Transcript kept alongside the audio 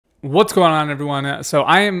What's going on, everyone? So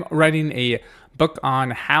I am writing a book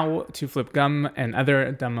on how to flip gum and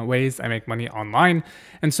other dumb ways I make money online.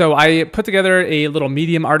 And so I put together a little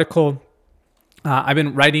Medium article. I've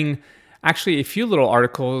been writing actually a few little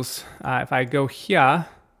articles. If I go here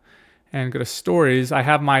and go to stories, I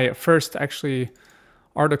have my first actually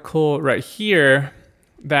article right here.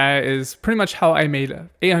 That is pretty much how I made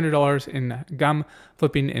 $800 in gum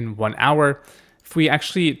flipping in 1 hour. If we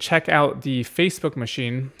actually check out the Facebook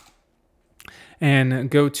machine and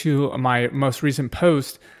go to my most recent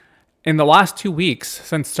post, in the last 2 weeks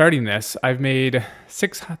since starting this, I've made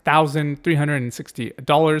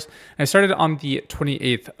 $6,360. I started on the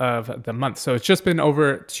 28th of the month. So it's just been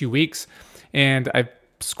over 2 weeks, and I've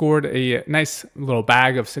scored a nice little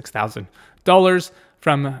bag of $6,000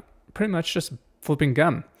 from pretty much just flipping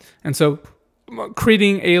gum. And so I'm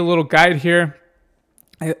creating a little guide here,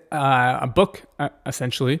 a book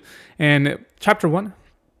essentially. And chapter 1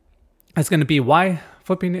 is going to be why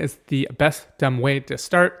flipping is the best dumb way to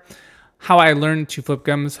start, how I learned to flip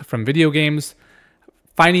gums from video games,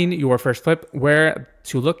 finding your first flip, where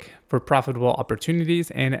to look for profitable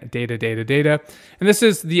opportunities, and data. And this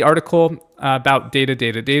is the article about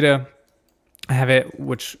data. I have it,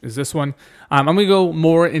 which is this one. I'm going to go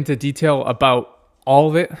more into detail about all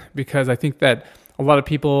of it because I think that a lot of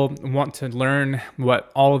people want to learn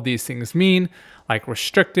what all of these things mean, like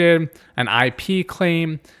restricted, an IP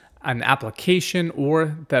claim, an application,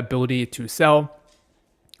 or the ability to sell,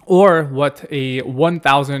 or what a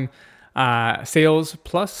 1,000 sales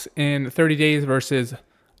plus in 30 days versus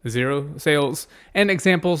 0 sales, and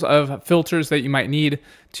examples of filters that you might need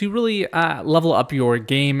to really level up your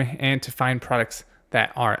game and to find products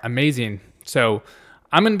that are amazing. So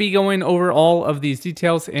I'm going to be going over all of these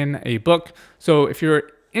details in a book. So if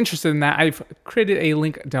you're interested in that, I've created a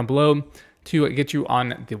link down below to get you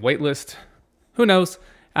on the waitlist. Who knows?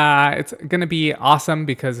 It's going to be awesome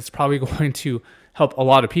because it's probably going to help a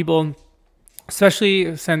lot of people,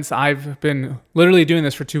 especially since I've been literally doing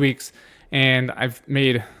this for 2 weeks and I've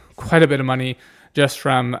made quite a bit of money just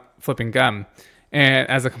from flipping gum and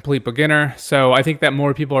as a complete beginner. So I think that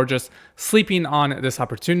more people are just sleeping on this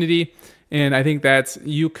opportunity, and I think that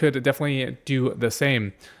you could definitely do the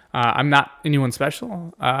same. I'm not anyone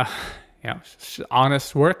special. It's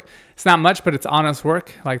honest work. It's not much, but it's honest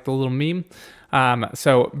work, like the little meme.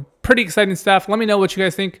 So pretty exciting stuff. Let me know what you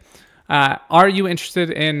guys think. Are you interested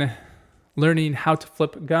in learning how to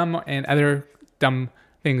flip gum and other dumb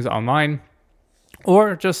things online,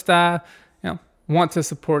 or just want to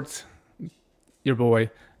support your boy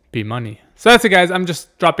B Money? So that's it, guys. I'm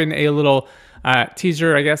just dropping a little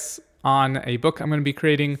teaser, I guess, on a book I'm going to be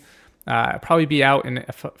creating. Probably be out in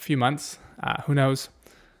a few months. Who knows?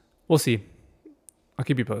 We'll see. I'll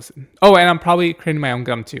keep you posted. Oh, and I'm probably creating my own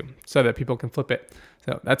gum too, so that people can flip it.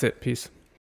 So that's it. Peace.